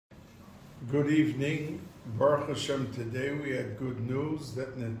Good evening. Baruch Hashem, today we had good news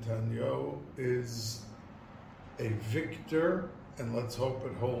that Netanyahu is a victor, and let's hope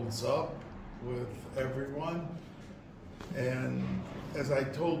it holds up with everyone. And as I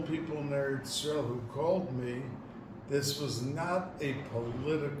told people in Eretz Israel who called me, this was not a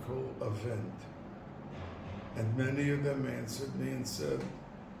political event. And many of them answered me and said,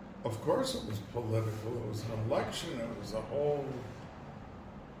 of course it was political. It was an election. It was a whole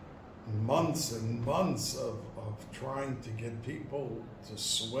months and months of trying to get people to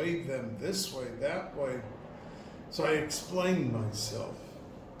sway them this way, that way. So I explained myself.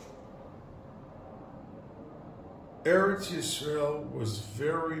 Eretz Yisrael was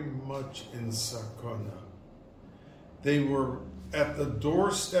very much in sakana. They were at the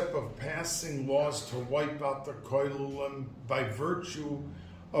doorstep of passing laws to wipe out the koilulim by virtue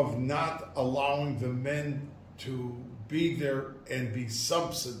of not allowing the men to be there and be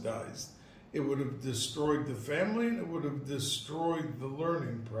subsidized. It would have destroyed the family and it would have destroyed the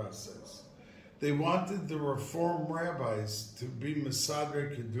learning process. They wanted the Reform rabbis to be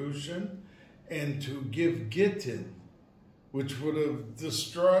Mesadre Kedushin and to give Gittin, which would have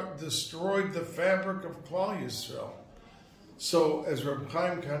destroyed the fabric of Klal Yisrael. So, as Rabbi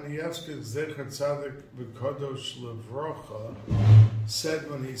Kanievsky, Zecher Tzadik B'Kadosh Levrocha, said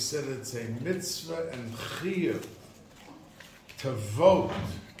when he said it's a mitzvah and chiyuv to vote,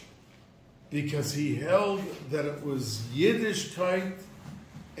 because he held that it was Yiddishkeit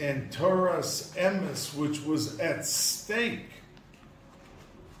and Torah's emes which was at stake.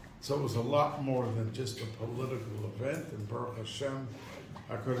 So it was a lot more than just a political event, and Baruch Hashem,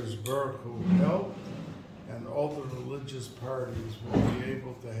 HaKadosh Baruch Hu helped, and all the religious parties will be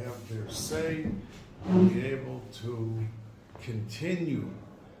able to have their say, will be able to continue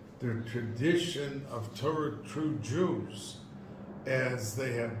their tradition of Torah true Jews as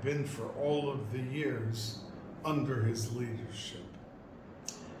they have been for all of the years under his leadership.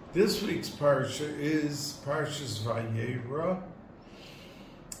 This week's Parsha is Parshas Vayera,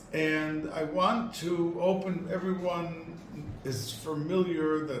 and I want to open, everyone is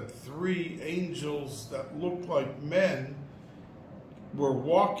familiar that three angels that look like men were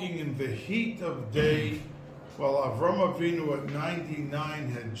walking in the heat of day while Avram Avinu at 99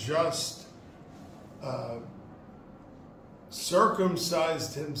 had just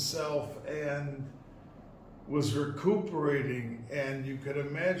circumcised himself and was recuperating. And you could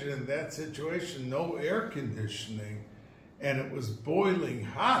imagine in that situation, no air conditioning, and it was boiling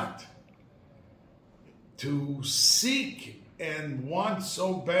hot. To seek and want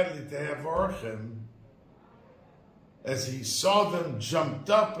so badly to have Orchim, as he saw them, jumped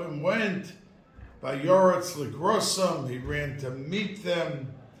up and went. By Yoretz Ligrosam, he ran to meet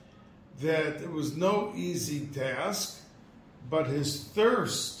them, that it was no easy task, but his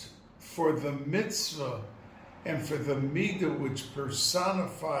thirst for the mitzvah and for the midah which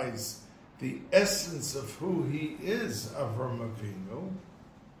personifies the essence of who he is, Avram Avinu,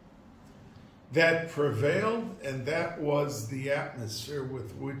 that prevailed, and that was the atmosphere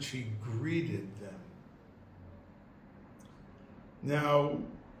with which he greeted them. Now,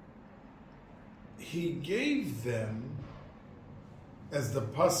 he gave them, as the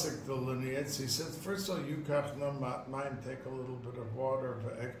pasuk delineates, he said, first of all, yukach no matmayim, take a little bit of water,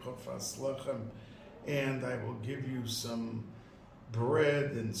 ve'ekhof aslechem, and I will give you some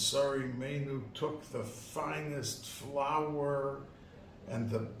bread. And Sari Menu took the finest flour and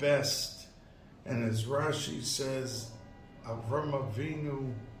the best. And as Rashi says, Avram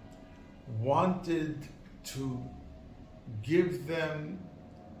Avinu wanted to give them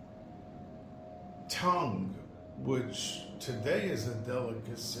tongue, which today is a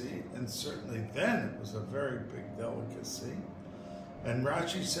delicacy, and certainly then it was a very big delicacy. And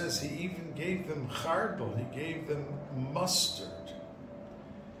Rashi says he even gave them charbel, he gave them mustard.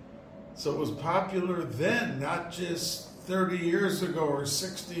 So it was popular then, not just 30 years ago or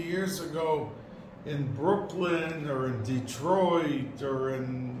 60 years ago in Brooklyn or in Detroit or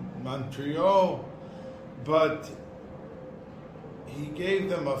in Montreal, but he gave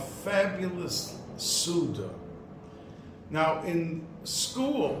them a fabulous Suda. Now, in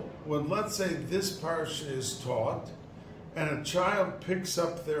school, when, let's say, this parsha is taught, and a child picks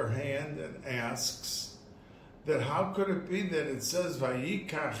up their hand and asks that how could it be that it says,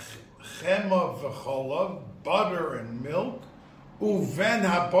 Vayikach chema v'cholav, butter and milk, uven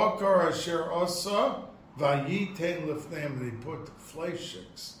habakar asher osa, vayiten lifneim, and he put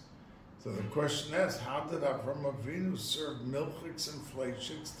fleishiks. So the question is, how did Avram Avinu serve milchiks and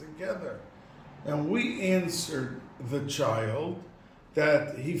fleishiks together? And we answered the child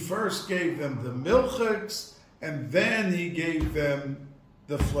that he first gave them the milchiks, and then he gave them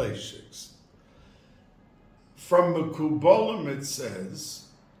the fleishiks. From Mekubolim it says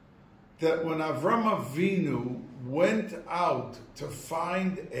that when Avram Avinu went out to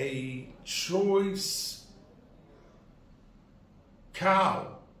find a choice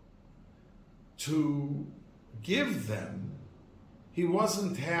cow to give them, he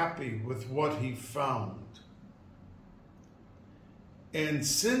wasn't happy with what he found. And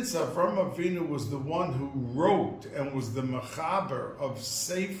since Avram Avinu was the one who wrote and was the mechaber of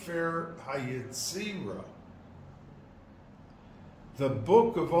Sefer HaYetzirah, the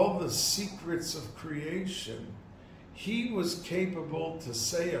book of all the secrets of creation, he was capable to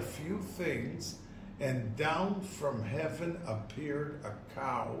say a few things, and down from heaven appeared a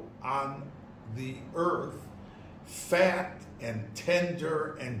cow on the earth, fat and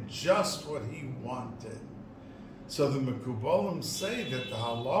tender and just what he wanted. So the Mekubalim say that the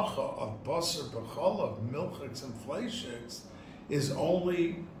halacha of basar b'cholav, milchiks and fleishiks, is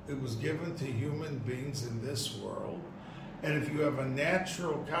only, it was given to human beings in this world. And if you have a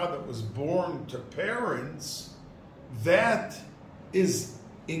natural cow that was born to parents, that is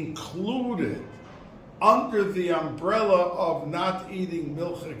included under the umbrella of not eating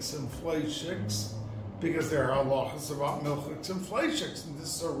milchiks and fleishiks, because there are halachas about milchiks and fleishiks, and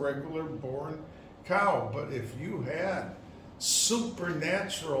this is a regular born cow. But if you had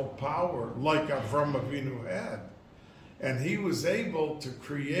supernatural power like Avram Avinu had, and he was able to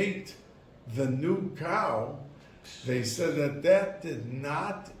create the new cow, they said that that did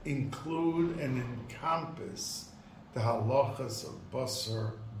not include and encompass the halachas of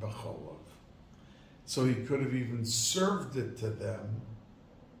basar b'cholav. So he could have even served it to them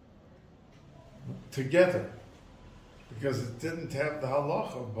together, because it didn't have the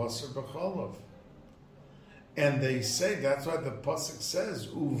halacha of basar b'cholav. And they say, that's why the pasuk says,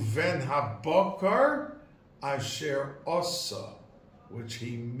 uven habakar asher osa, which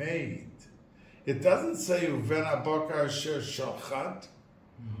he made. It doesn't say uven habakar asher shalchat,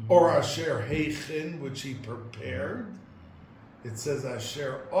 or asher heichin, which he prepared. It says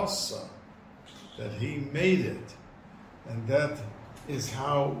asher osa, that he made it. And that is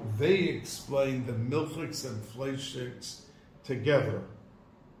how they explain the milchiks and fleishiks together.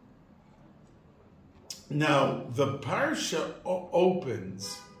 Now, the Parsha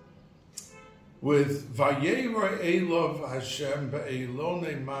opens with Vayera Elov Hashem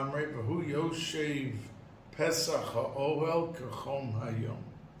Be'elone Mamre V'hu Yoshev Pesach HaOhel Kechom Hayom.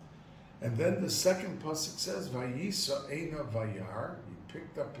 And then the second pasuk says, Vayisa Eina Vayar, he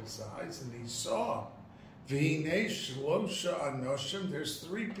picked up his eyes and he saw, V'hinei Shlosha Anoshim, there's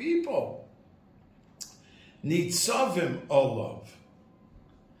three people. Nitzavim Olav.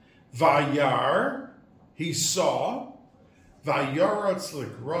 Vayar, he saw, Vayaratz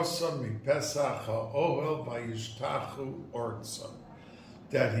Likrosa Mipesach HaOhel Vayishtachu Ortsa,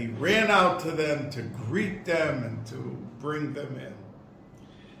 that he ran out to them to greet them and to bring them in.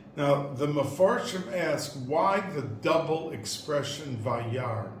 Now, the Mefarshim ask, why the double expression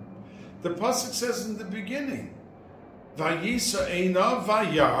Vayar? The pasuk says in the beginning, Vayisa Eina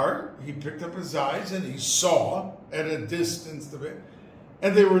Vayar, he picked up his eyes and he saw at a distance,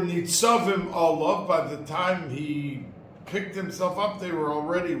 and they were Nitzavim Olav. By the time he picked himself up, they were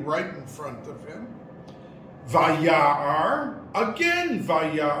already right in front of him. Vayar, again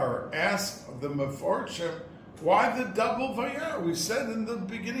Vayar, asked the Mefarshim, why the double Vayar? We said in the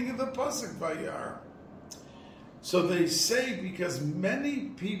beginning of the pasuk Vayar. So they say, because many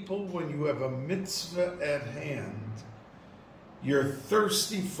people, when you have a mitzvah at hand, you're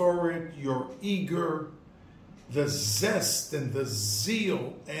thirsty for it, you're eager, the zest and the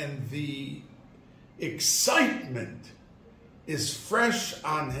zeal and the excitement is fresh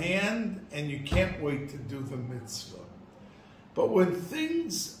on hand, and you can't wait to do the mitzvah. But when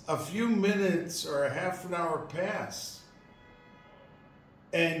things, a few minutes or a half an hour pass,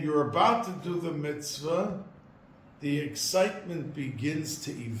 and you're about to do the mitzvah, the excitement begins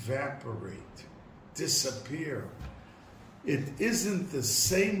to evaporate, disappear. It isn't the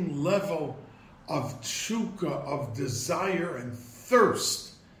same level of tshuka, of desire and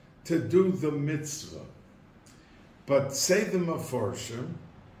thirst to do the mitzvah. But say the Mefarshim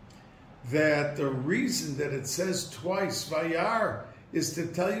that the reason that it says twice Vayar is to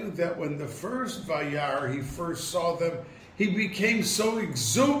tell you that when the first Vayar, he first saw them, he became so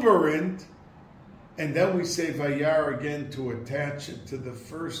exuberant, and then we say Vayar again to attach it to the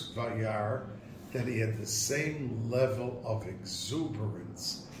first Vayar, that he had the same level of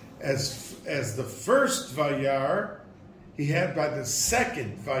exuberance as the first Vayar he had by the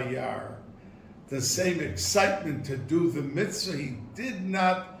second Vayar. The same excitement to do the mitzvah, it did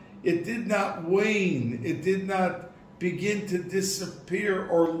not wane, it did not begin to disappear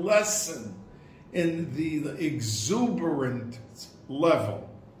or lessen in the exuberant level.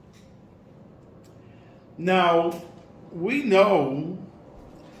 Now, we know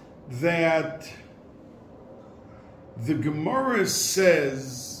that the Gemara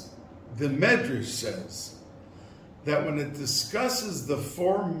says, the Medrash says, that when it discusses the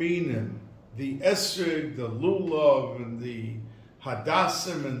four minim, the esrog, the lulav, and the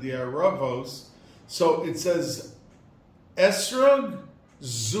hadassim, and the aravos, so it says, esrog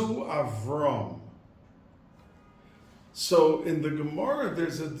zu avram. So in the Gemara,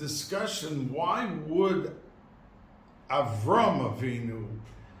 there's a discussion, why would Avram Avinu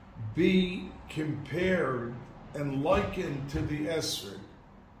be compared and likened to the esrog?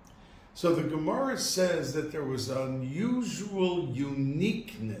 So the Gemara says that there was unusual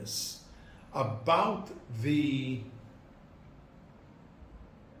uniqueness about the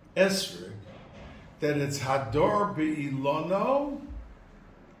esrog, that it's hador be'ilono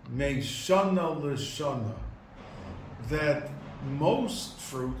meishana l'shana, that most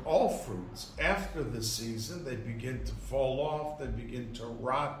fruit, all fruits, after the season, they begin to fall off, they begin to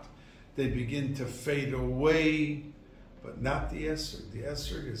rot, they begin to fade away, but not the esrog. The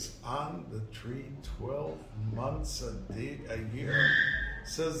esrog is on the tree 12 months a year,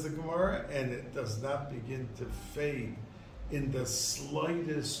 says the Gemara, and it does not begin to fade in the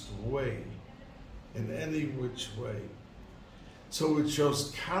slightest way, in any which way. So it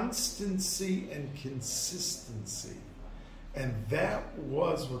shows constancy and consistency. And that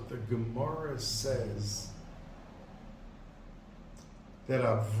was what the Gemara says, that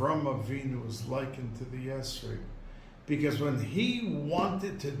Avram Avinu was likened to the esrog. Because when he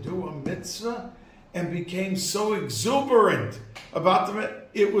wanted to do a mitzvah and became so exuberant about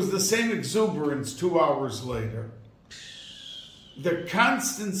it was the same exuberance 2 hours later. The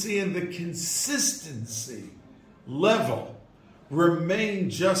constancy and the consistency level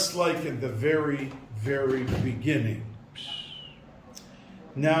remained just like in the very, very beginning.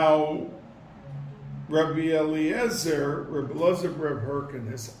 Now, Rabbi Eliezer, Rabbi Herkin,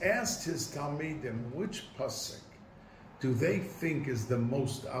 has asked his Talmidim which pasuk do they think is the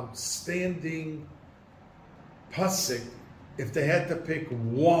most outstanding pasuk if they had to pick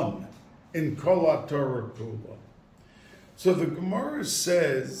one in Kol HaTorah Kula. So the Gemara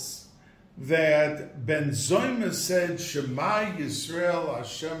says that Ben Zoyma said, Shema Yisrael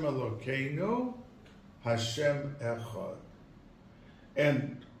Hashem Elokeinu, Hashem Echad.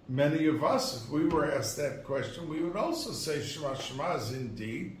 And many of us, if we were asked that question, we would also say Shema. Shema is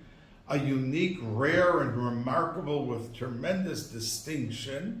indeed a unique, rare, and remarkable, with tremendous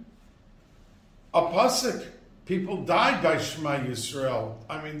distinction, a pasuk. People died by Shema Yisrael.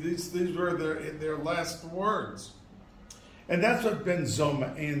 I mean, these were their last words. And that's what Ben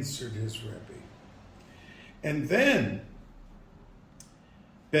Zoma answered his Rebbe. And then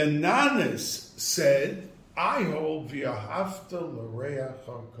Ben Nanas said, I hold v'ahavta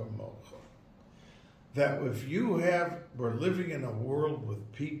l'reacha kamocha, that if we're living in a world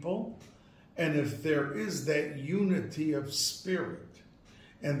with people, and if there is that unity of spirit,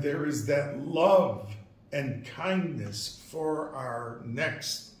 and there is that love and kindness for our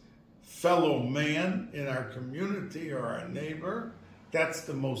next fellow man in our community or our neighbor, that's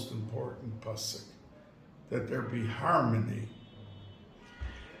the most important pasuk, that there be harmony.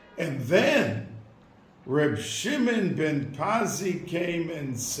 And then Reb Shimon ben Pazi came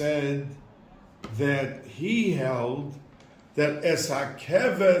and said that he held that es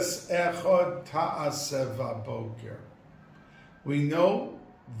hakeves echad ta'aseh v'boker. We know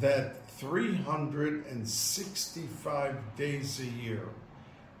that 365 days a year,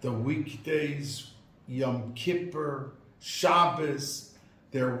 the weekdays, Yom Kippur, Shabbos,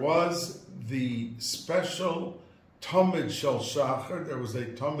 there was the special Tamid Shel Shachar. There was a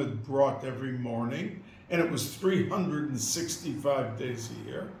Tamid brought every morning, and it was 365 days a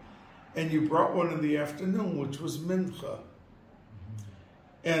year. And you brought one in the afternoon, which was Mincha.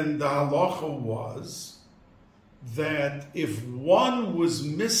 And the halacha was that if one was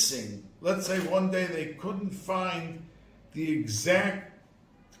missing, let's say one day they couldn't find the exact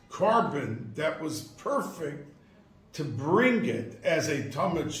carbon that was perfect to bring it as a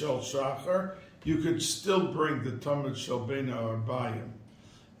Tamid Shel Shachar, you could still bring the Tamid Shel Beina Arbayim.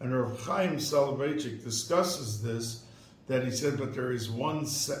 And Rav Chaim Soloveitchik discusses this, that he said, but there is one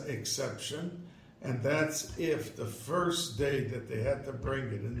exception, and that's if the first day that they had to bring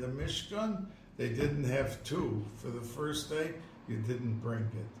it in the Mishkan, they didn't have two. For the first day, you didn't bring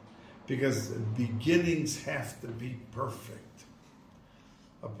it. Because the beginnings have to be perfect.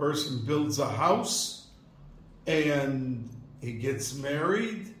 A person builds a house, and he gets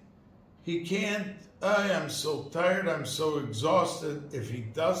married, he can't I am so tired, I'm so exhausted. If he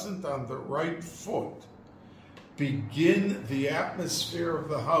doesn't, on the right foot, begin the atmosphere of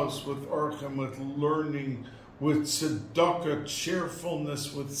the house with orchim, with learning, with tzedakah,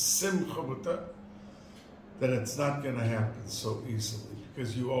 cheerfulness, with simcha, with that, then it's not going to happen so easily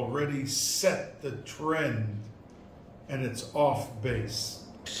because you already set the trend and it's off base.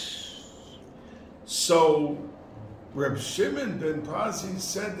 So Reb Shimon ben Pazi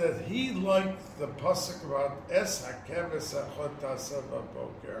said that he liked the pasuk about Es HaKeves Echad Taseh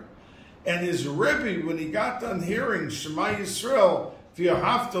B'Boker, and his Rebbe, when he got done hearing Shema Yisrael,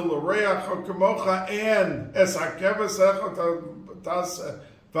 V'yahavta l'reach kamocha, and Es HaKeves Echad Taseh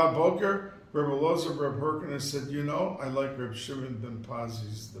B'Boker, Reb Elazar Reb Herkiner said, I like Reb Shimon ben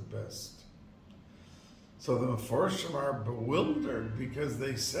Pazi's the best. So the Mefarshim are bewildered because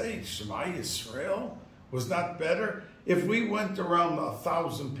they say Shema Yisrael was not better. If we went around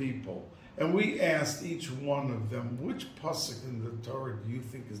 1,000 people and we asked each one of them, which pasuk in the Torah do you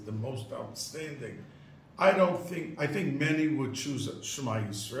think is the most outstanding? I think many would choose Shema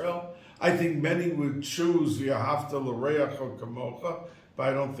Yisrael. I think many would choose V'yahavta l'reach kamocha, but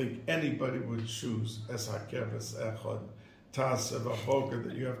I don't think anybody would choose Es HaKeves Echad Taseh B'Boker,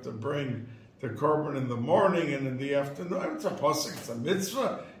 that you have to bring the korban in the morning and in the afternoon. It's a pasuk, it's a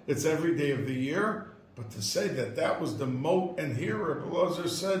mitzvah, it's every day of the year. But to say that was the moat, and here Reb Elazar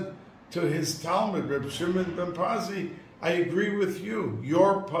said to his Talmud, Reb Shimon ben Pazi, I agree with you.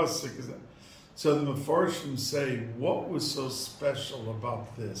 Your pasuk is that. So the Mefarshim say, what was so special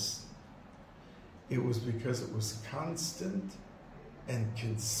about this? It was because it was constant and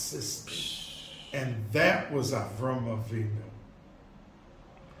consistent. And that was Avram Avinu.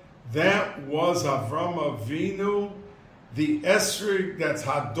 That was Avram Avinu, the Esrig, that's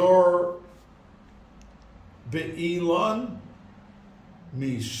Hador Be'ilon,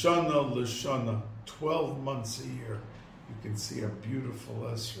 Mishana L'Shana, 12 months a year. You can see a beautiful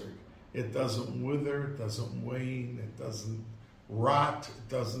Esrig. It doesn't wither, it doesn't wane, it doesn't rot, it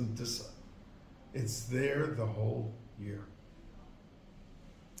doesn't it's there the whole year.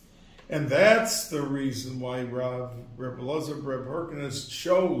 And that's the reason why Reb Elazar Reb Herkiner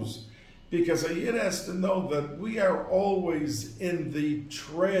chose, because a Yid has to know that we are always in the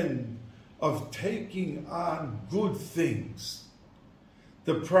trend of taking on good things.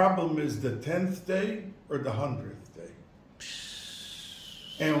 The problem is the 10th day or the 100th day.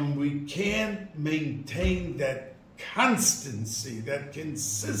 And we can't maintain that constancy, that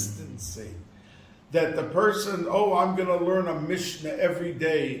consistency, that the person, I'm going to learn a Mishnah every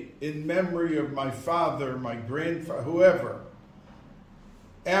day in memory of my father, my grandfather, whoever.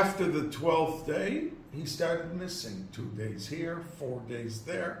 After the 12th day, he started missing 2 days here, 4 days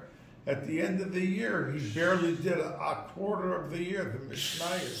there. At the end of the year, he barely did a quarter of the year, the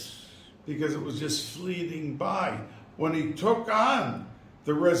Mishnayos, because it was just fleeting by. When he took on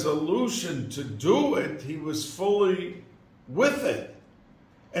the resolution to do it, he was fully with it.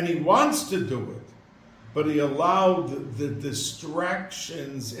 And he wants to do it. But he allowed the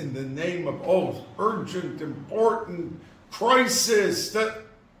distractions in the name of, urgent, important, crisis,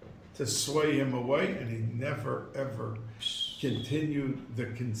 to sway him away. And he never, ever continued the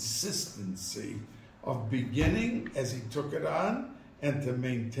consistency of beginning as he took it on and to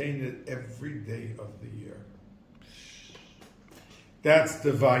maintain it every day of the year. That's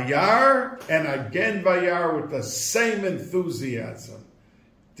the Vayera, and again Vayera with the same enthusiasm.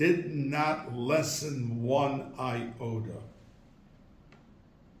 Did not lessen one iota.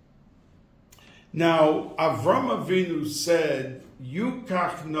 Now, Avram Avinu said,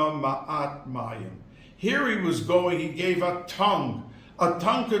 Yukach no ma'at mayim. Here he was going, he gave a tongue. A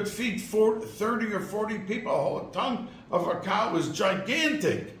tongue could feed 30 or 40 people. A tongue of a cow was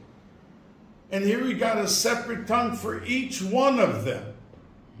gigantic. And here he got a separate tongue for each one of them.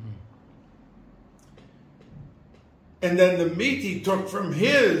 And then the meat he took from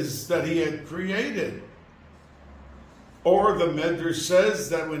his that he had created. Or the Medrash says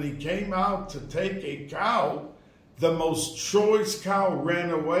that when he came out to take a cow, the most choice cow ran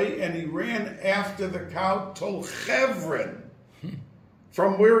away, and he ran after the cow till Chevron,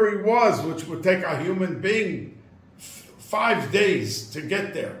 from where he was, which would take a human being 5 days to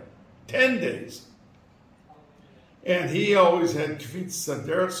get there, 10 days. And he always had kfitz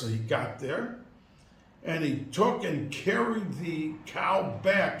sader, so he got there, and he took and carried the cow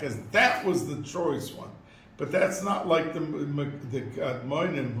back, because that was the choice one. But that's not like the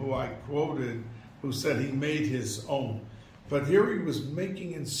Moinim who I quoted, who said he made his own. But here he was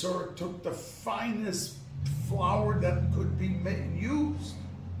making in Surah, took the finest flour that could be used.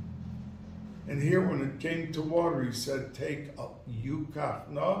 And here when it came to water, he said, take a yukach,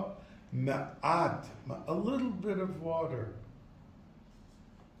 no, Ma'at, a little bit of water.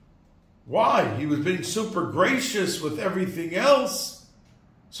 Why? He was being super gracious with everything else.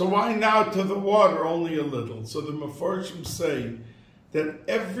 So why now to the water only a little? So the Mefarshim say that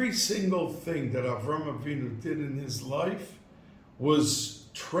every single thing that Avram Avinu did in his life was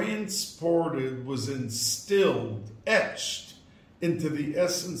transported, was instilled, etched into the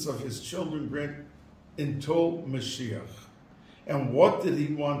essence of his children until Mashiach. And what did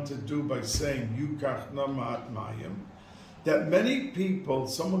he want to do by saying, Yukach Namat Mayim? That many people,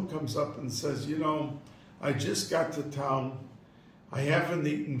 someone comes up and says, I just got to town. I haven't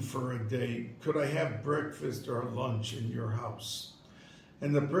eaten for a day. Could I have breakfast or lunch in your house?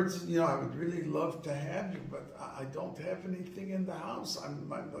 And the person, I would really love to have you, but I don't have anything in the house.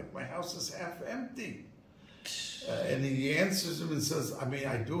 My house is half empty. And he answers him and says,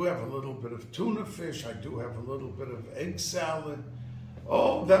 I do have a little bit of tuna fish. I do have a little bit of egg salad.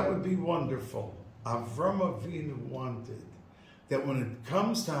 Oh, that would be wonderful. Avram Avinu wanted that when it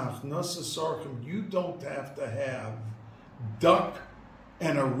comes to Achnasas Orchim, you don't have to have duck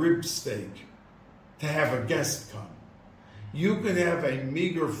and a rib steak to have a guest come. You can have a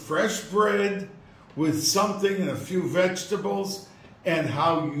meager fresh bread with something and a few vegetables, and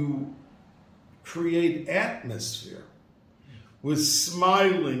how you create atmosphere with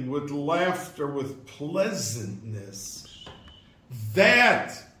smiling, with laughter, with pleasantness.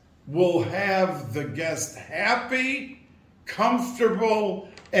 That will have the guest happy, comfortable,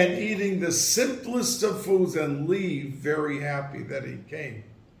 and eating the simplest of foods and leave very happy that he came.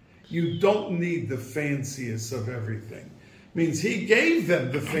 You don't need the fanciest of everything. Means he gave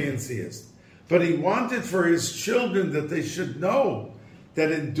them the fanciest, but he wanted for his children that they should know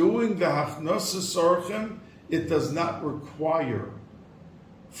that in doing the Hachnasas Orchim, it does not require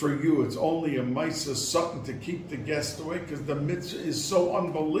for you. It's only a Maisa, something to keep the guest away, because the mitzvah is so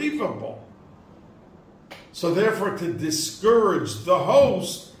unbelievable. So therefore, to discourage the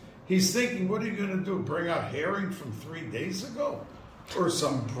host, he's thinking, what are you going to do? Bring out herring from 3 days ago? Or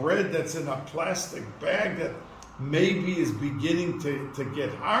some bread that's in a plastic bag that maybe is beginning to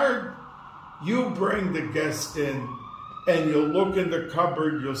get hard? You bring the guest in, and you'll look in the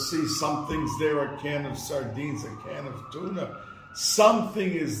cupboard, you'll see something's there, a can of sardines, a can of tuna.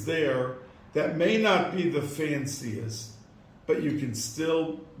 Something is there that may not be the fanciest, but you can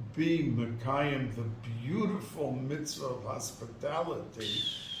still be Mekayim, the beautiful mitzvah of hospitality,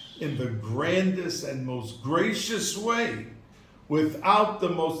 in the grandest and most gracious way, without the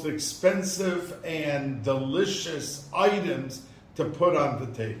most expensive and delicious items to put on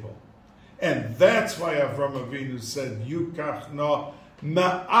the table. And that's why Avram Avinu said, Yukach no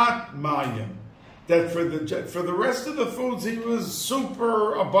ma'at mayim. That for the rest of the foods, he was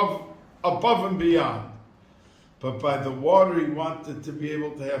super above and beyond. But by the water, he wanted to be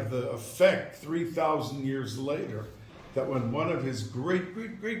able to have the effect 3,000 years later, that when one of his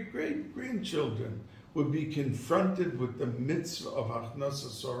great-great-great-great-grandchildren would be confronted with the mitzvah of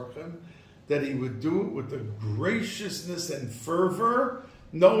Achnasas Orchim, that he would do it with the graciousness and fervor,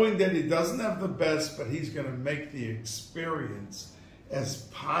 knowing that he doesn't have the best, but he's going to make the experience as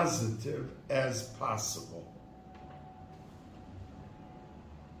positive as possible.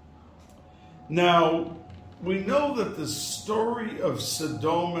 Now, we know that the story of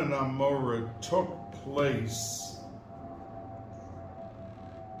Sodom and Amorah took place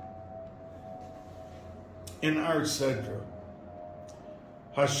in our Sedra.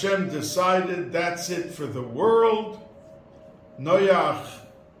 Hashem decided that's it for the world. Noach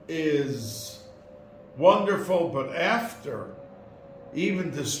is wonderful, but after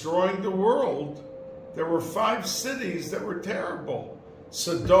even destroying the world, there were 5 cities that were terrible.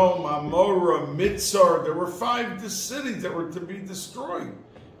 Sodom, Amorah, Mitzar, there were 5 cities that were to be destroyed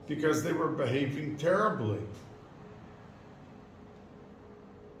because they were behaving terribly.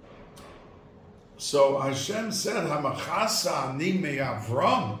 So Hashem said, Hamachasa ani me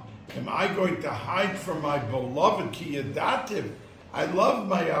Avram. Am I going to hide from my beloved Ki Yadativ? I love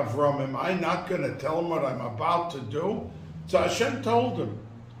my Avram. Am I not going to tell him what I'm about to do? So Hashem told him.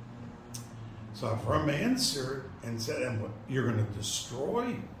 So Avram answered and said, and what, you're going to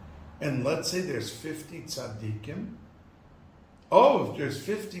destroy? And let's say there's 50 tzaddikim. Oh, if there's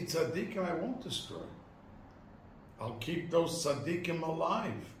 50 tzaddikim, I won't destroy. I'll keep those tzaddikim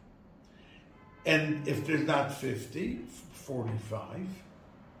alive. And if there's not 50, 45,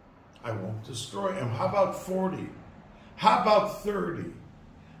 I won't destroy. And how about 40? How about 30?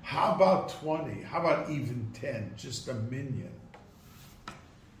 How about 20? How about even 10? Just a minion.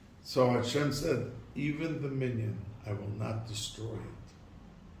 So Hashem said, even the minion, I will not destroy it.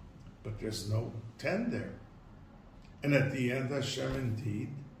 But there's no 10 there. And at the end, Hashem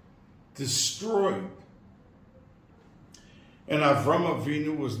indeed destroyed. And Avram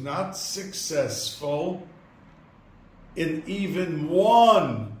Avinu was not successful in even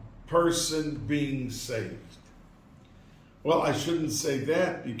one person being saved. Well, I shouldn't say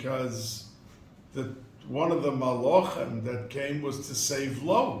that, because one of the malachim that came was to save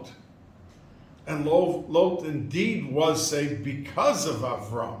Lot. And Lot indeed was saved because of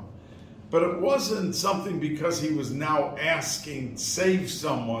Avram. But it wasn't something because he was now asking, save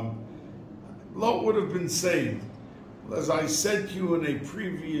someone. Lot would have been saved. As I said to you in a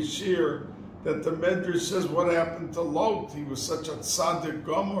previous year, that the Medrash says, what happened to Lot? He was such a tzaddik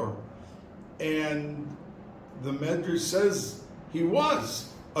gomer. And the Medrash says he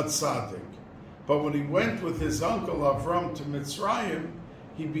was a tzaddik. But when he went with his uncle Avram to Mitzrayim,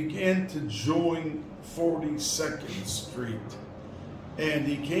 he began to join 42nd Street. And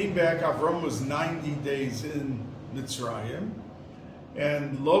he came back. Avram was 90 days in Mitzrayim.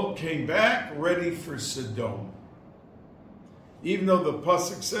 And Lot came back ready for Sodom. Even though the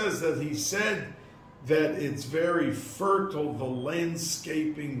pasuk says that he said that it's very fertile, the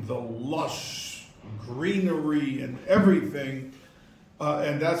landscaping, the lush greenery and everything,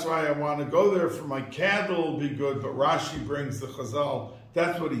 and that's why I want to go there for my cattle will be good, but Rashi brings the Chazal.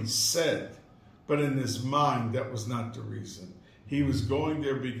 That's what he said. But in his mind, that was not the reason. He was going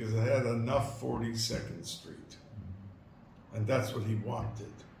there because it had enough 42nd Street. And that's what he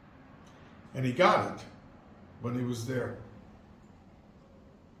wanted. And he got it when he was there.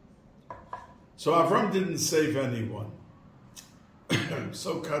 So Avram didn't save anyone.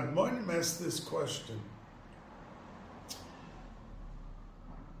 So Kadmonim asked this question.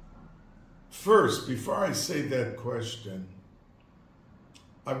 First, before I say that question,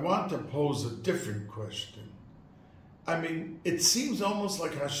 I want to pose a different question. I mean, it seems almost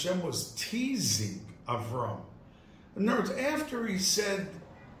like Hashem was teasing Avram. In other words, after he said,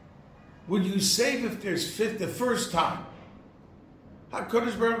 would you save if there's 50 the first time?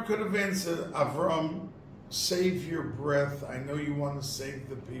 HaKadosh Baruch Hu could have answered, Avram, save your breath. I know you want to save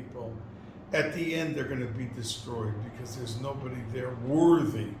the people. At the end, they're going to be destroyed because there's nobody there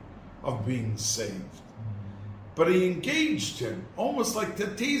worthy of being saved. But he engaged him, almost like to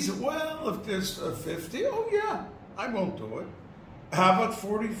tease him. Well, if there's 50, oh yeah, I won't do it. How about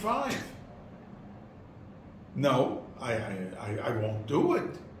 45? No, I won't do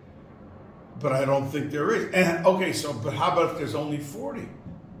it. But I don't think there is. And okay, but how about if there's only 40?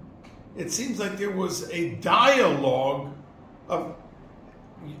 It seems like there was a dialogue of,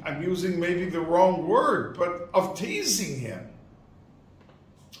 I'm using maybe the wrong word, but of teasing him.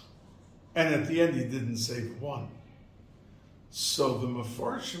 And at the end, he didn't save one. So the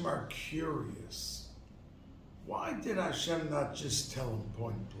Mefarshim are curious. Why did Hashem not just tell him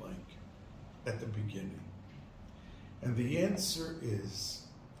point blank at the beginning? And the answer is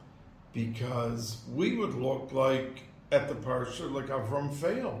because we would look like, at the Parsha, like Avram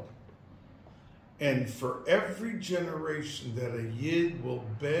failed. And for every generation that a Yid will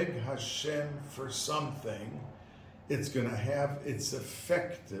beg Hashem for something, it's going to have its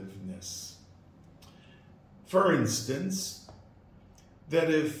effectiveness. For instance, that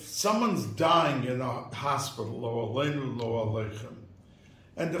if someone's dying in a hospital, lo aleinu lo aleichem,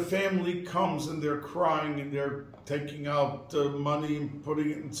 and the family comes and they're crying and they're taking out money and putting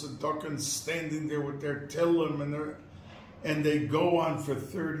it in tzedakah and standing there with their tillim and they go on for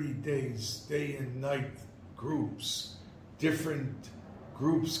 30 days, day and night, groups, different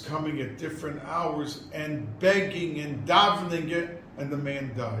groups coming at different hours and begging and davening it, and the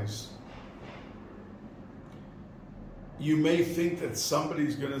man dies. You may think that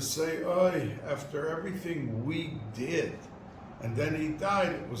somebody's going to say, "Oy, after everything we did, and then he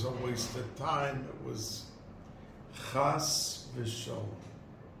died, it was a waste of time." It was chas v'sholom.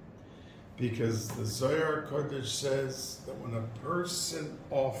 Because the Zohar Kodesh says that when a person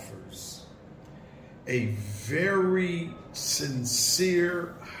offers a very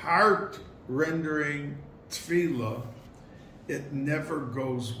sincere, heart-rendering tefillah, it never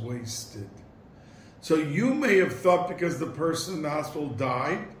goes wasted. So you may have thought because the person in the hospital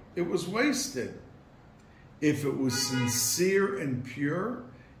died, it was wasted. If it was sincere and pure,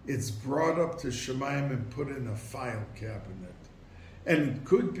 it's brought up to Shemayim and put in a file cabinet. And it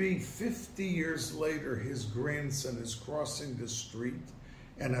could be 50 years later, his grandson is crossing the street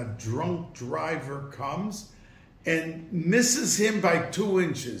and a drunk driver comes and misses him by 2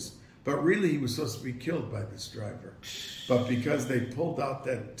 inches. But really, he was supposed to be killed by this driver. But because they pulled out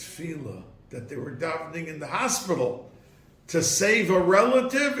that tefillah that they were davening in the hospital to save a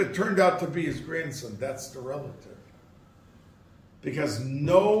relative, it turned out to be his grandson. That's the relative. Because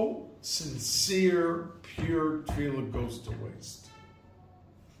no sincere, pure tefillah goes to waste.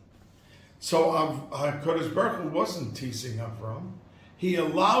 So HaKadosh Baruch Hu wasn't teasing Avram. He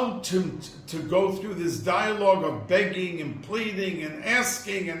allowed him to go through this dialogue of begging and pleading and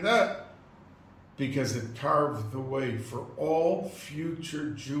asking and that, because it carved the way for all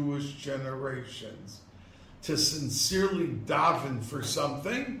future Jewish generations to sincerely daven for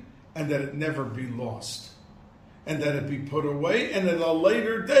something and that it never be lost and that it be put away and at a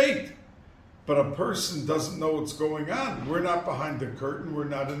later date. But a person doesn't know what's going on. We're not behind the curtain. We're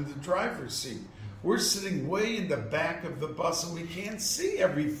not in the driver's seat. We're sitting way in the back of the bus and we can't see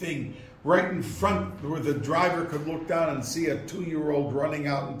everything right in front where the driver could look down and see a 2-year-old running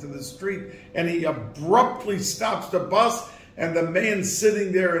out into the street, and he abruptly stops the bus and the man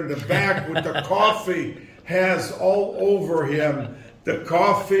sitting there in the back with the coffee has all over him the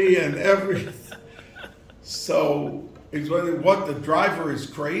coffee and everything. So he's wondering, what, the driver is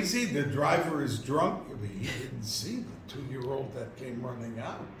crazy? The driver is drunk? He didn't see the 2-year-old that came running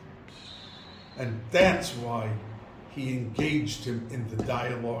out. And that's why he engaged him in the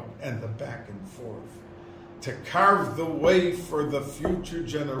dialogue and the back and forth, to carve the way for the future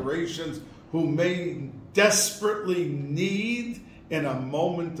generations who may desperately need, in a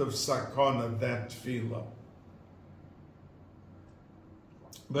moment of sakana, that tefillah.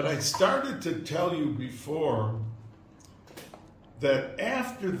 But I started to tell you before that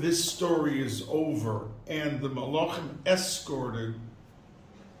after this story is over and the Malachim escorted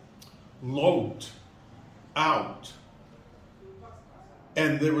Lot out,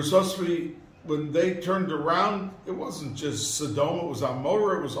 and they were supposed to be, when they turned around, it wasn't just Sodom, it was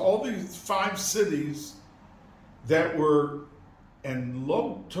Amorah, it was all these 5 cities that were, and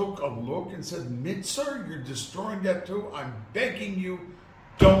Lot took a look and said, Mitzar, you're destroying that too? I'm begging you,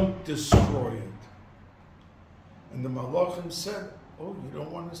 don't destroy it. And the Malachim said, oh, you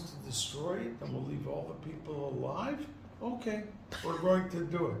don't want us to destroy it? Then we'll leave all the people alive? Okay, we're going to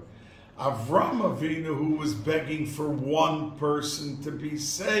do it. Avram Avinu, who was begging for one person to be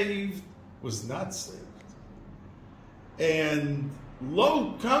saved, was not saved. And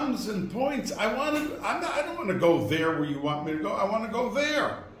Lot comes and points, I don't want to go there where you want me to go. I want to go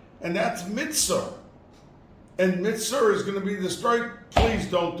there. And that's Mitzar. And Mitzar is going to be destroyed. Please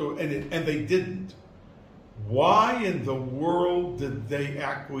don't do it. And they didn't. Why in the world did they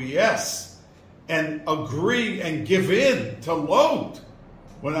acquiesce and agree and give in to Lot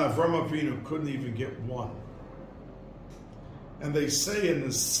when Avram Avinu couldn't even get one? And they say an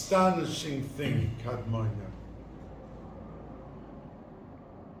astonishing thing, Kadmona.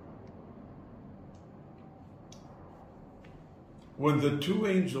 When the 2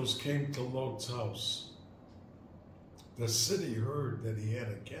 angels came to Lot's house, the city heard that he had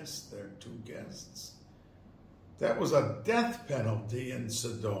a guest there, 2 guests. That was a death penalty in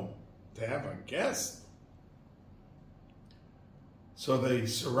Sodom, to have a guest. So they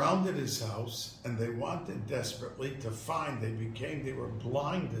surrounded his house, and they wanted desperately to find. They were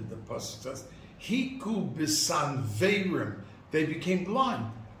blinded, the Pasuk says. Hiku bisan veirim. They became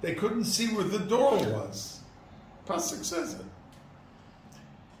blind. They couldn't see where the door was. Pasuk says it.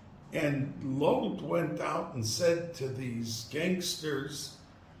 And Lot went out and said to these gangsters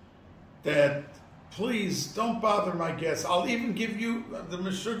that, please don't bother my guests. I'll even give you, the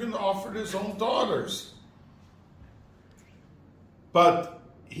Meshuggah offered his own daughters. But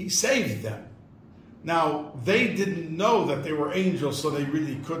he saved them. Now, they didn't know that they were angels, so they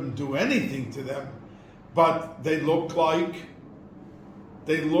really couldn't do anything to them. But they looked like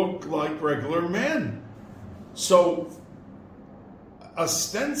regular men. So,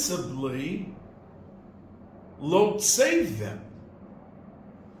 ostensibly, Lot saved them.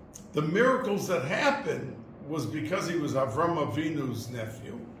 The miracles that happened was because he was Avram Avinu's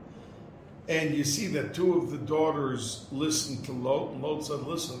nephew. And you see that 2 of the daughters listened to Lot. Lot said,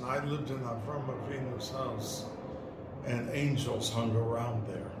 listen, I lived in Avram Avinu's house, and angels hung around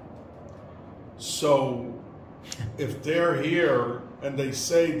there. So, if they're here and they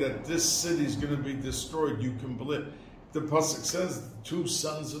say that this city is going to be destroyed, you can believe. The Pasuk says 2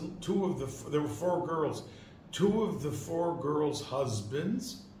 sons and there were 4 girls. 2 of the 4 girls'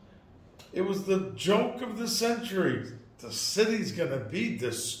 husbands. It was the joke of the century. The city's going to be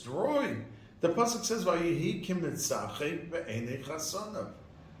destroyed. The Pasuk says,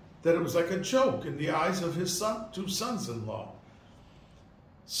 that it was like a joke in the eyes of his 2 sons-in-law.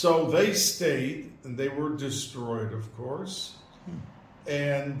 So they stayed, and they were destroyed, of course.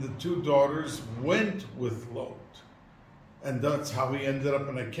 And the 2 daughters went with Lot. And that's how he ended up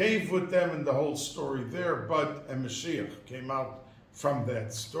in a cave with them, and the whole story there. But a Mashiach came out from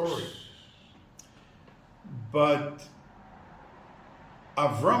that story. But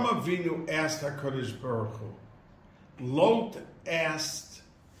Avram Avinu asked HaKadosh Baruch Hu. Lot asked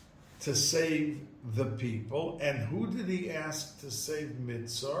to save the people. And who did he ask to save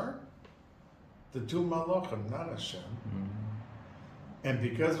Mitzar? The two Malachim, not Hashem. And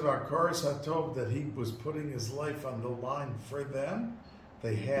because of Hakaras Hatov, that he was putting his life on the line for them,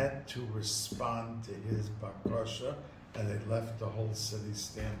 they had to respond to his bakasha, and they left the whole city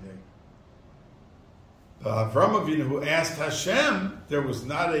standing. Avram Avinu, who asked Hashem, there was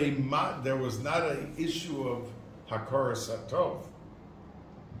not a issue of Hakaras Hatov.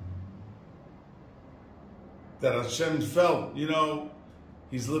 That Hashem felt,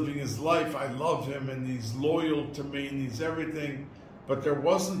 he's living his life, I love him, and he's loyal to me, and he's everything. But there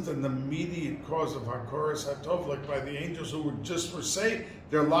wasn't an immediate cause of Hakaras Hatov, like by the angels who were saved.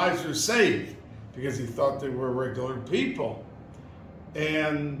 Their lives were saved, because he thought they were regular people.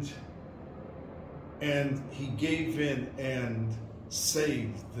 And he gave in and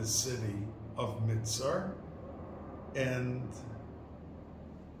saved the city of Mitzar. And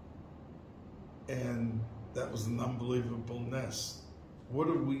that was an unbelievable nest. What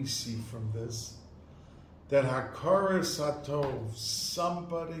do we see from this? That Hakaras Hatov,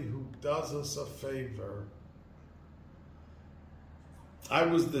 somebody who does us a favor. I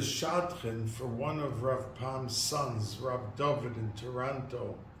was the shadchan for one of Rav Pam's sons, Rav David in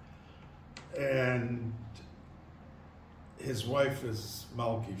Toronto. And his wife is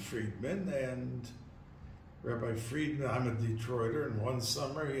Malki Friedman, and Rabbi Friedman, I'm a Detroiter, and one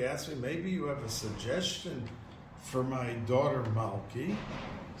summer he asked me, maybe you have a suggestion for my daughter Malki.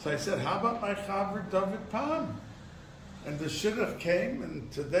 So I said, how about my chaver David Pam? And the shidduch came,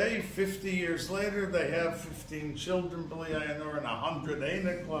 and today, 50 years later, they have 15 children, B'li Ayanor, and 100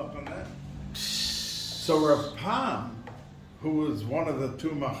 Eina Club and that. So Rav Pam, who was one of the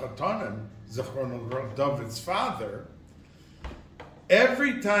two Machatonim, Zichron Rav David's father,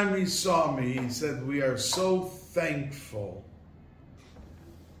 every time he saw me, he said, we are so thankful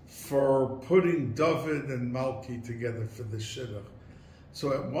for putting David and Malki together for the shidduch.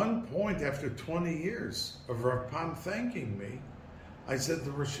 So at one point, after 20 years of Rav Pam thanking me, I said,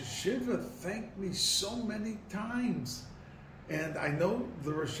 the Rosh Hashiva thanked me so many times. And I know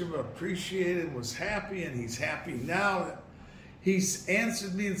the Rosh Hashiva appreciated and was happy, and he's happy now. He's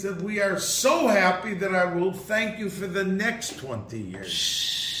answered me and said, we are so happy that I will thank you for the next 20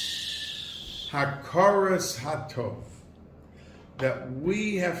 years. Hakaras Hatov. That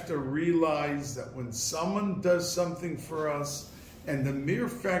we have to realize that when someone does something for us, and the mere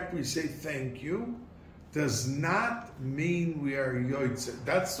fact we say thank you does not mean we are yoytze.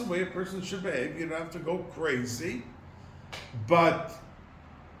 That's the way a person should behave. You don't have to go crazy. But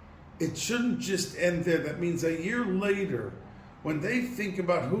it shouldn't just end there. That means a year later, when they think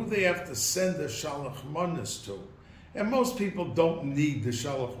about who they have to send a shalach manas to, and most people don't need the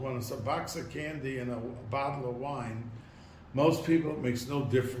shalach manas, a box of candy and a bottle of wine, most people, it makes no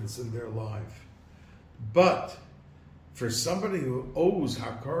difference in their life. But for somebody who owes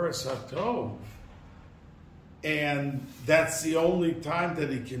Hakaras Hatov, and that's the only time that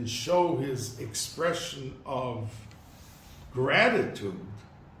he can show his expression of gratitude,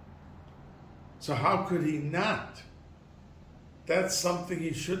 so how could he not? That's something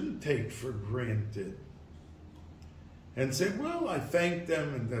he shouldn't take for granted. And say, well, I thanked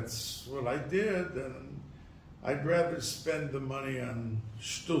them, and that's what I did, and I'd rather spend the money on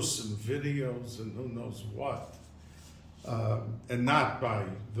shtus and videos and who knows what. And not by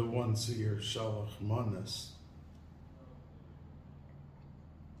the once a year shalach manas.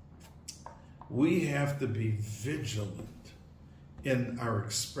 We have to be vigilant in our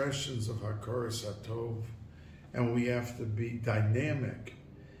expressions of Hakaras Hatov, and we have to be dynamic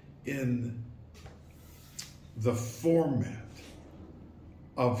in the format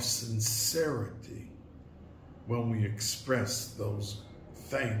of sincerity when we express those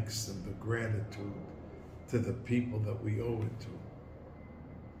thanks and the gratitude to the people that we owe it to.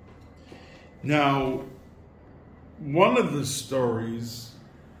 Now, one of the stories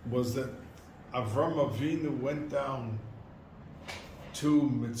was that Avram Avinu went down to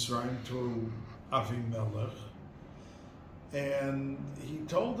Mitzrayim, to Avimelech, and he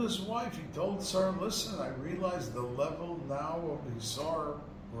told his wife, he told Sarah, listen, I realize the level now of the Sarah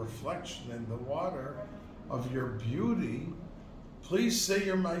reflection in the water of your beauty. Please say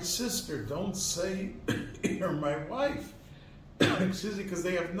you're my sister. Don't say you're my wife. Excuse me, because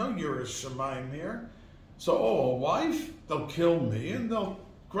they have no Yiras Shamayim here. So, a wife? They'll kill me and they'll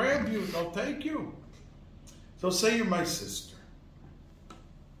grab you, they'll take you. So say you're my sister.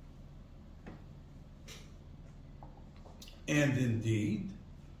 And indeed,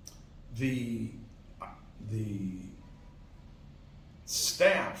 the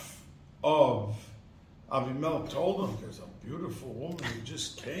staff of Avimelech told him, there's a beautiful woman who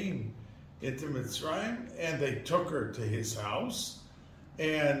just came into Mitzrayim, and they took her to his house,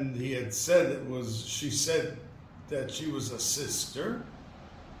 and he had said she said that she was a sister,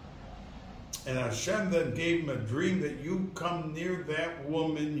 and Hashem then gave him a dream that you come near that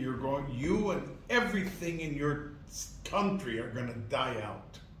woman, you and everything in your country are going to die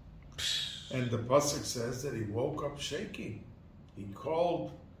out. And the pasuk says that he woke up shaking. He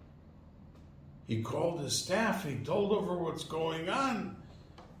called his staff. He told over what's going on.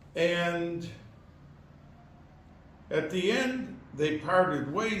 And at the end, they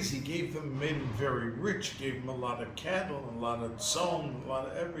parted ways. He made him very rich, gave him a lot of cattle, a lot of tzon, a lot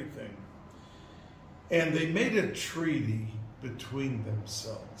of everything. And they made a treaty between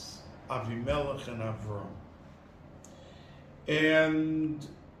themselves, Avimelech and Avram. And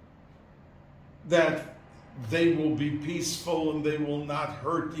that they will be peaceful and they will not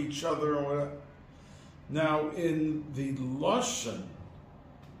hurt each other or whatever. Now, in the Lashon,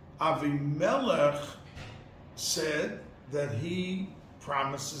 Avimelech said that he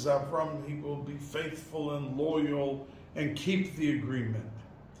promises Avram he will be faithful and loyal and keep the agreement.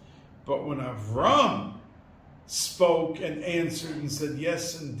 But when Avram spoke and answered and said,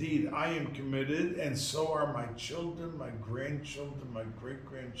 yes, indeed, I am committed, and so are my children, my grandchildren, my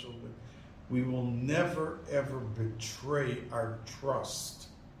great-grandchildren, we will never, ever betray our trust.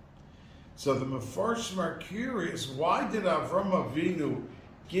 So the Mefarshim are curious, why did Avram Avinu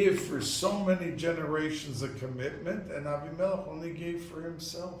give for so many generations a commitment, and Avimelech only gave for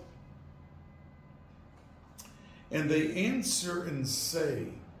himself? And they answer and say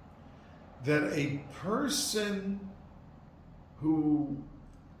that a person who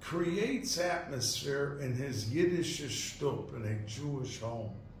creates atmosphere in his Yiddish shtup, in a Jewish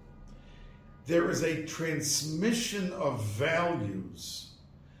home, there is a transmission of values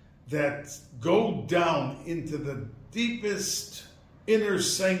that go down into the deepest inner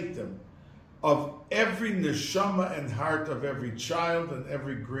sanctum of every neshama and heart of every child and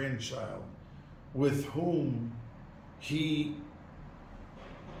every grandchild with whom he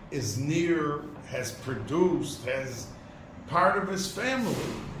is near, has produced, has part of his family.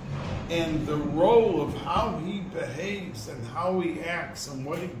 And the role of how he behaves and how he acts and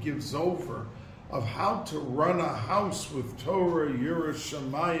what he gives over, of how to run a house with Torah, Yiras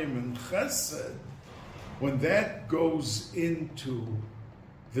Shamayim, and Chesed, when that goes into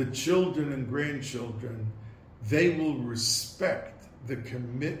the children and grandchildren, they will respect the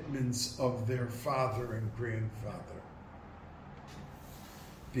commitments of their father and grandfather.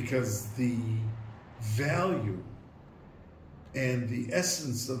 Because the value and the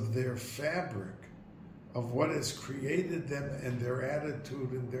essence of their fabric, of what has created them and their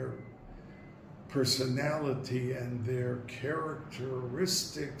attitude and their personality and their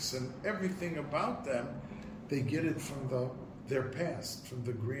characteristics and everything about them, they get it from their past, from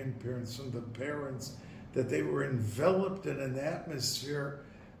the grandparents, from the parents, that they were enveloped in an atmosphere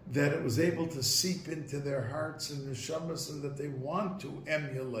that it was able to seep into their hearts and neshamas, and that they want to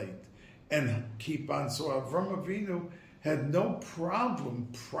emulate and keep on. So Avram Avinu had no problem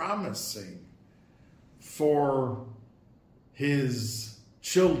promising for his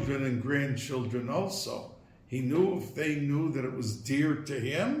children and grandchildren also. He knew if they knew that it was dear to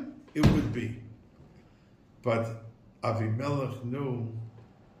him, it would be. But Avimelech knew,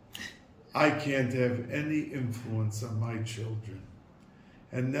 I can't have any influence on my children.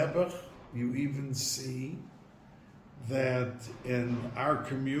 And Nebuch, you even see that in our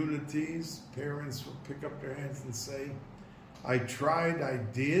communities, parents will pick up their hands and say, I tried, I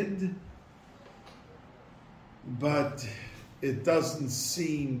did, but it doesn't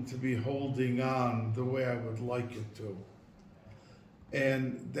seem to be holding on the way I would like it to.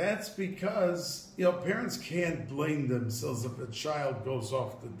 And that's because, parents can't blame themselves if a child goes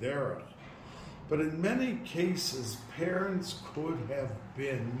off the derech. But in many cases, parents could have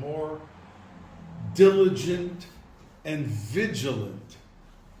been more diligent and vigilant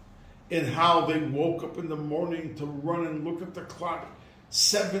in how they woke up in the morning to run and look at the clock.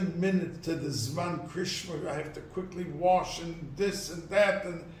 7 minutes to the Zman Krishma. I have to quickly wash and this and that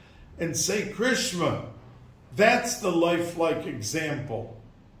and say Krishma. That's the lifelike example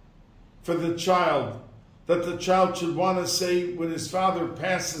for the child, that the child should want to say when his father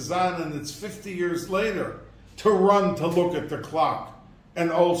passes on and it's 50 years later, to run to look at the clock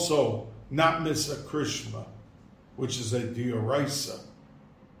and also not miss a Krishma, which is a Dioraisa.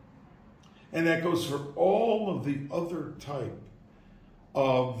 And that goes for all of the other type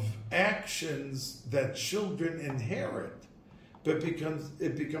of actions that children inherit, but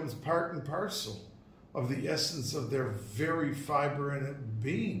it becomes part and parcel of the essence of their very fiber and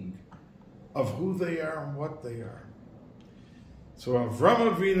being. of who they are and what they are. So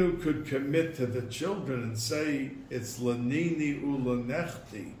Avram Avinu could commit to the children and say, it's Lanini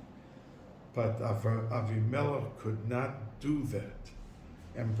Ulanechti, but Avimelech could not do that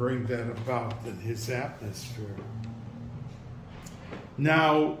and bring that about in his atmosphere.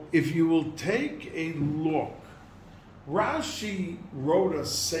 Now, if you will take a look, Rashi wrote a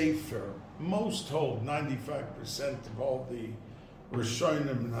sefer, most told, 95% of all the Rishonim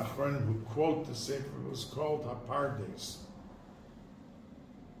and Achronim who quote the sefer was called Hapardes.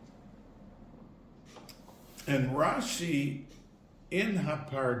 And Rashi in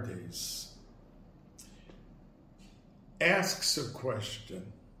Hapardes asks a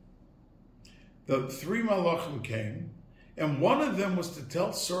question. The three Malachim came, and one of them was to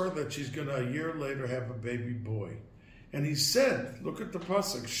tell Sarah that she's going to a year later have a baby boy. And he said, look at the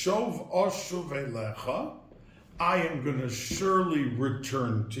pasuk, Shov oshuv elecha, I am going to surely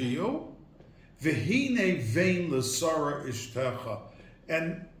return to you. V'hine vein l'Sara ishtecha.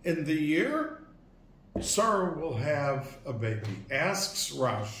 And in the year, Sarah will have a baby. Asks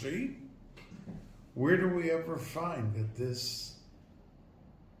Rashi, where do we ever find that this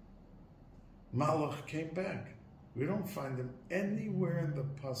Malach came back? We don't find him anywhere in the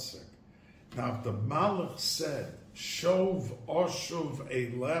pasuk. Now, if the Malach said, Shov oshuv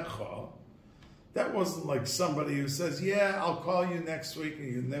elecha, that wasn't like somebody who says, yeah, I'll call you next week, and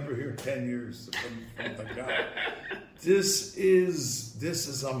you never hear 10 years from the guy. This is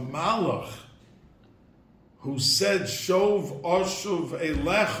a Malach who said, Shov oshuv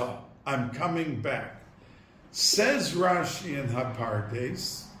elecha, I'm coming back. Says Rashi in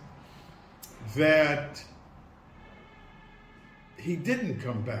Hapardes that he didn't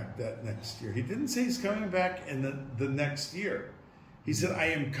come back that next year. He didn't say he's coming back in the next year. He said, I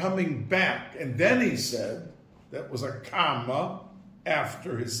am coming back. And then he said, that was a comma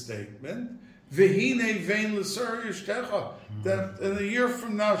after his statement, V'hine vein l'Sara yishtecha, that in a year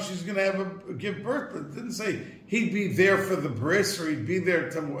from now she's going to give birth. But it didn't say he'd be there for the bris or he'd be there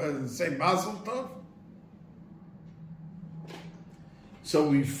to say Mazel Tov. So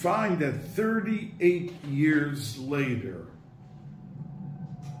we find that 38 years later,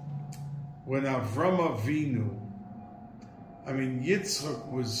 when Avram Avinu,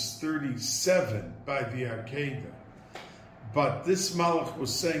 Yitzchak was 37 by the Akedah, but this Malach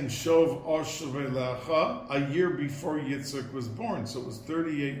was saying Shov oshuv elecha a year before Yitzchak was born, so it was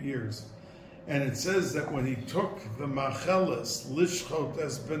 38 years. And it says that when he took the Macheles, Lishchot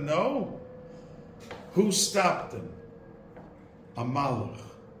es beno, who stopped him? A Malach.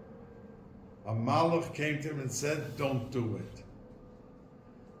 A Malach came to him and said, don't do it.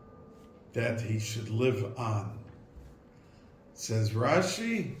 That he should live on. Says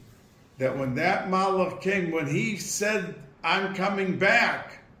Rashi, that when that Malach came, when he said, I'm coming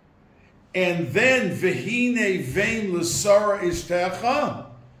back, and then V'hine vein l'Sara ishtecha,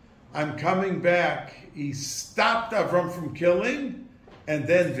 I'm coming back, he stopped Avram from killing, and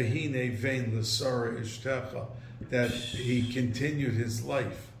then V'hine vein l'Sara ishtecha, that he continued his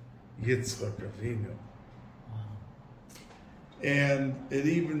life, Yitzchak Avinu. And it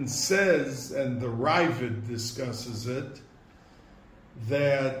even says, and the Ravid discusses it,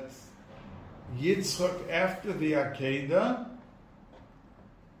 that Yitzchak, after the Akedah,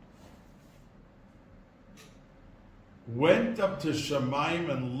 went up to Shamayim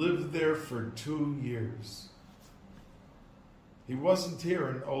and lived there for 2 years. He wasn't here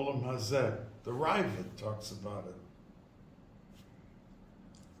in Olam Hazeh. The Ravid talks about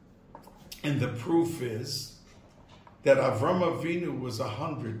it. And the proof is that Avram Avinu was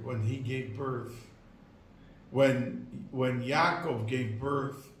 100 when he gave birth. When Yaakov gave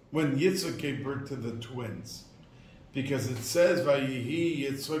birth, when Yitzchak gave birth to the twins. Because it says, Vayihi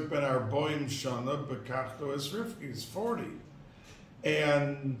Yitzchak ben Arboim Shana Bekachto es Rivki, is 40.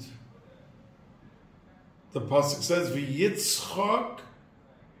 And the pasuk says, V'Yitzchak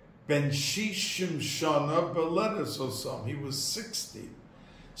ben Shishim Shana Beledes Osam. He was 60.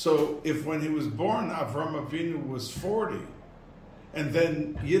 So if when he was born, Avram Avinu was 40, and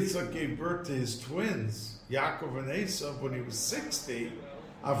then Yitzchak gave birth to his twins, Yaakov and Esav, when he was 60,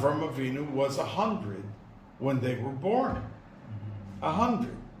 Avram Avinu was 100 when they were born.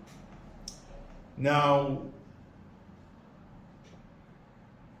 100. Now,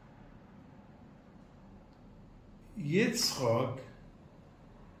 Yitzchak,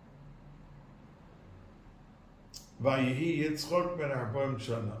 Vayihi Yitzchak ben Arboim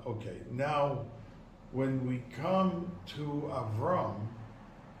Shana. Okay, now when we come to Avram,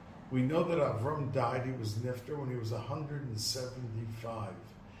 we know that Avram died, he was nifter when he was 175.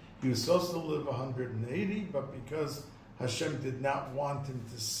 He was supposed to live 180, but because Hashem did not want him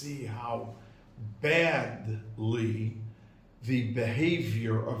to see how badly the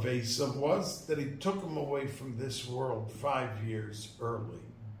behavior of Esav was that he took him away from this world 5 years early.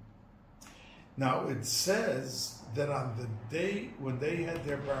 Now it says that on the day when they had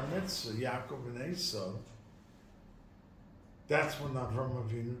their bar mitzvah, Yaakov and Esav, that's when Avram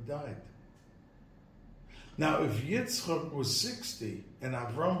Avinu died. Now if Yitzchak was 60 and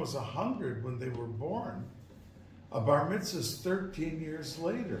Avram was 100 when they were born, a bar mitzvah is 13 years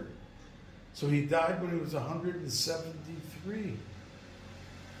later. So he died when he was 173.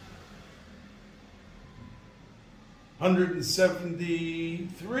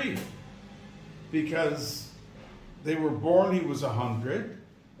 173. Because they were born, he was 100,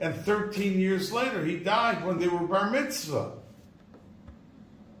 and 13 years later he died when they were bar mitzvah.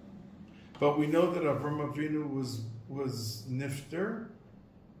 But we know that Avram Avinu was nifter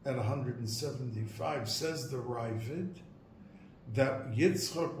at 175. Says the Ravid that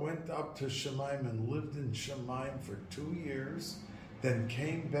Yitzchak went up to Shemaim and lived in Shemaim for 2 years, then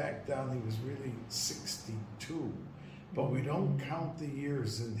came back down. He was really 62, but we don't count the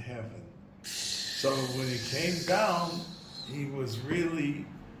years in heaven. So when he came down, he was really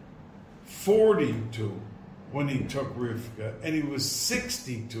 42 when he took Rivka, and he was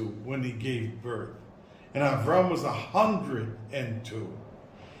 62 when he gave birth. And Avram was 102.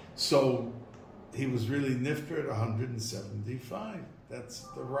 So he was really nifter at 175. That's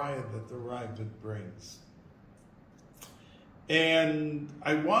the raya that the Ravid brings. And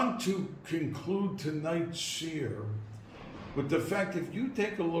I want to conclude tonight's shir with the fact, if you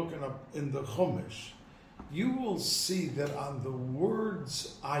take a look in the Chumash, you will see that on the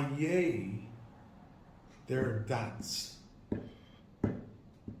words ayeh, there are dots.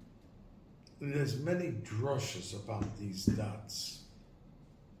 And there's many drushes about these dots.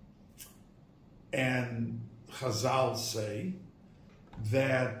 And Chazal say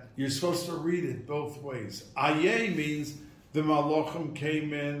that you're supposed to read it both ways. Ayeh means the Malachim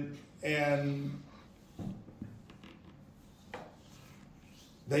came in and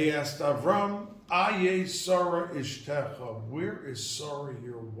they asked Avram, Ayeh Sarah Ishtecha, where is Sarah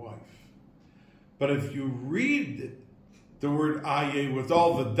your wife? But if you read the word Ayeh with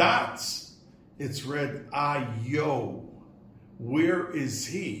all the dots, it's read Ayo, where is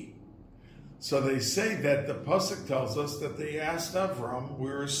he? So they say that the pasuk tells us that they asked Avram,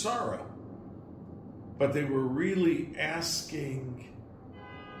 where is Sarah? But they were really asking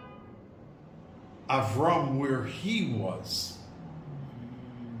Avram where he was.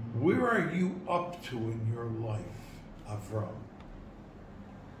 Where are you up to in your life, Avram?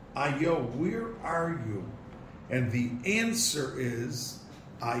 Ayo, where are you? And the answer is,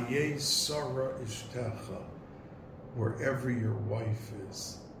 Ayeh Sarah Ishtecha, wherever your wife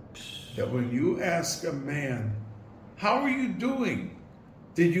is. That when you ask a man, how are you doing?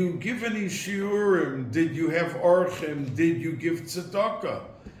 Did you give any shiurim? Did you have orchim? Did you give tzedakah?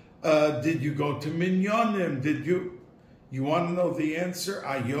 Did you go to minyanim? You want to know the answer?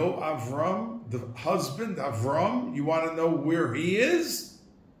 Ayo Avram, the husband Avram, you want to know where he is?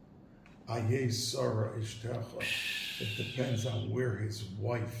 Ayeh Sarah Ishtecha. It depends on where his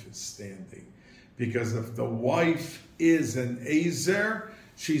wife is standing. Because if the wife is an Ezer,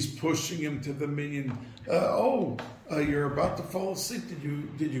 she's pushing him to the minyan. You're about to fall asleep.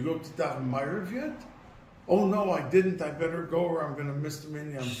 Did you go to Daven Ma'ariv yet? Oh no, I didn't. I better go or I'm going to miss the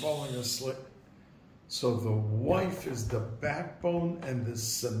minyan. I'm falling asleep. So the wife is the backbone and the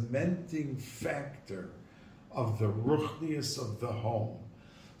cementing factor of the ruchnius of the home.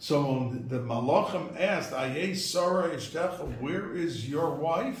 So when the Malachim asked, Ayeh Sarah Ishtecha, where is your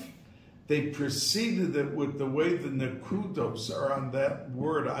wife? They preceded it with the way the nekudos are on that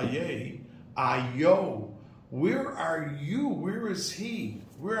word Ayeh, Ayo. Where are you? Where is he?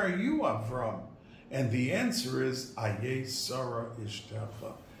 Where are you, Avram? And the answer is Ayeh Sarah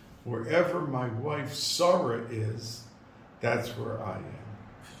Ishtecha. Wherever my wife Sarah is, that's where I am.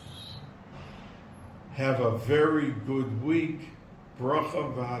 Have a very good week.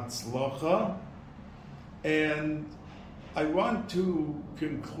 Bracha v'hatzlacha. And I want to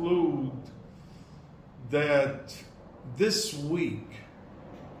conclude that this week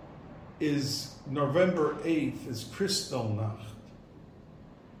is November 8th, is Kristallnacht.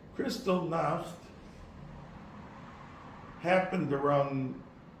 Kristallnacht happened around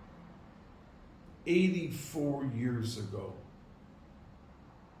 84 years ago.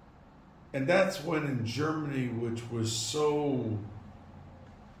 And that's when in Germany, which was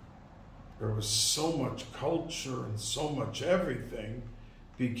there was so much culture and so much everything,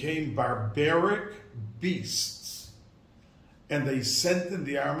 became barbaric beasts. And they sent in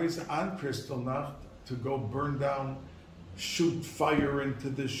the armies on Kristallnacht to go burn down shoot fire into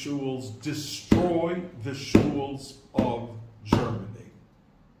the shuls, destroy the shuls of Germany.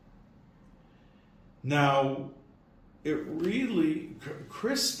 Now, it really,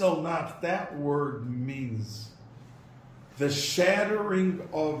 Kristallnacht, that word means the shattering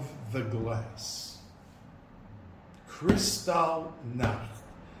of the glass. Kristallnacht,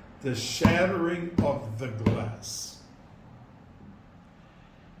 the shattering of the glass.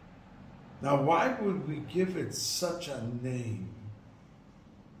 Now, why would we give it such a name?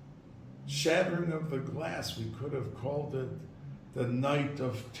 Shattering of the glass, we could have called it the night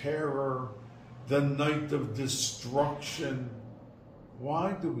of terror, the night of destruction.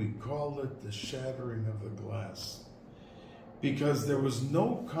 Why do we call it the shattering of the glass? Because there was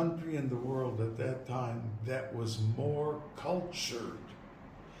no country in the world at that time that was more cultured.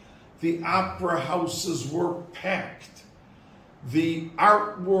 The opera houses were packed. The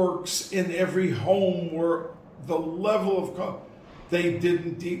artworks in every home were the level of... They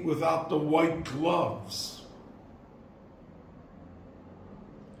didn't eat without the white gloves.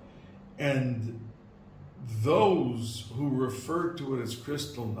 And those who referred to it as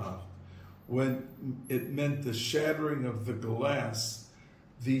Kristallnacht, when it meant the shattering of the glass,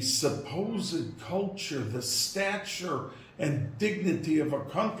 the supposed culture, the stature and dignity of a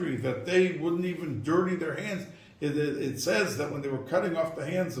country, that they wouldn't even dirty their hands. It says that when they were cutting off the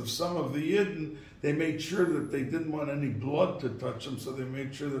hands of some of the Yidden, they made sure that they didn't want any blood to touch them, so they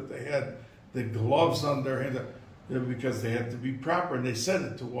made sure that they had the gloves on their hands, because they had to be proper. And they said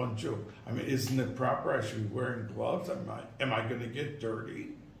it to one Jew. I mean, isn't it proper? I should be wearing gloves. Am I going to get dirty?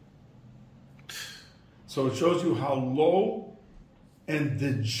 So it shows you how low and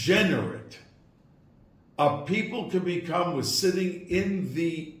degenerate a people could become with sitting in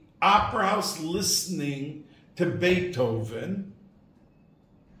the opera house listening to Beethoven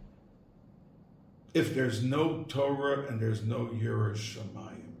if there's no Torah and there's no Yiras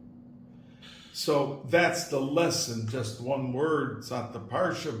Shamayim. So that's the lesson, just one word. It's not the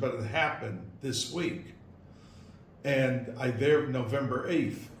Parsha, but it happened this week. And November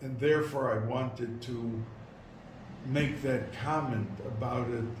 8th, and therefore I wanted to make that comment about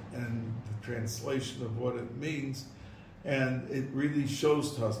it and the translation of what it means. And it really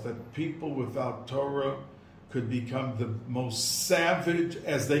shows to us that people without Torah could become the most savage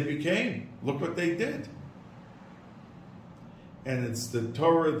as they became. Look what they did. And it's the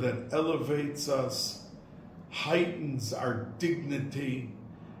Torah that elevates us, heightens our dignity,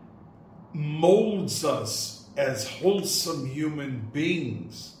 molds us as wholesome human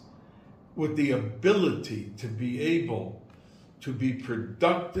beings with the ability to be able to be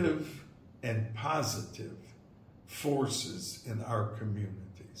productive and positive forces in our community.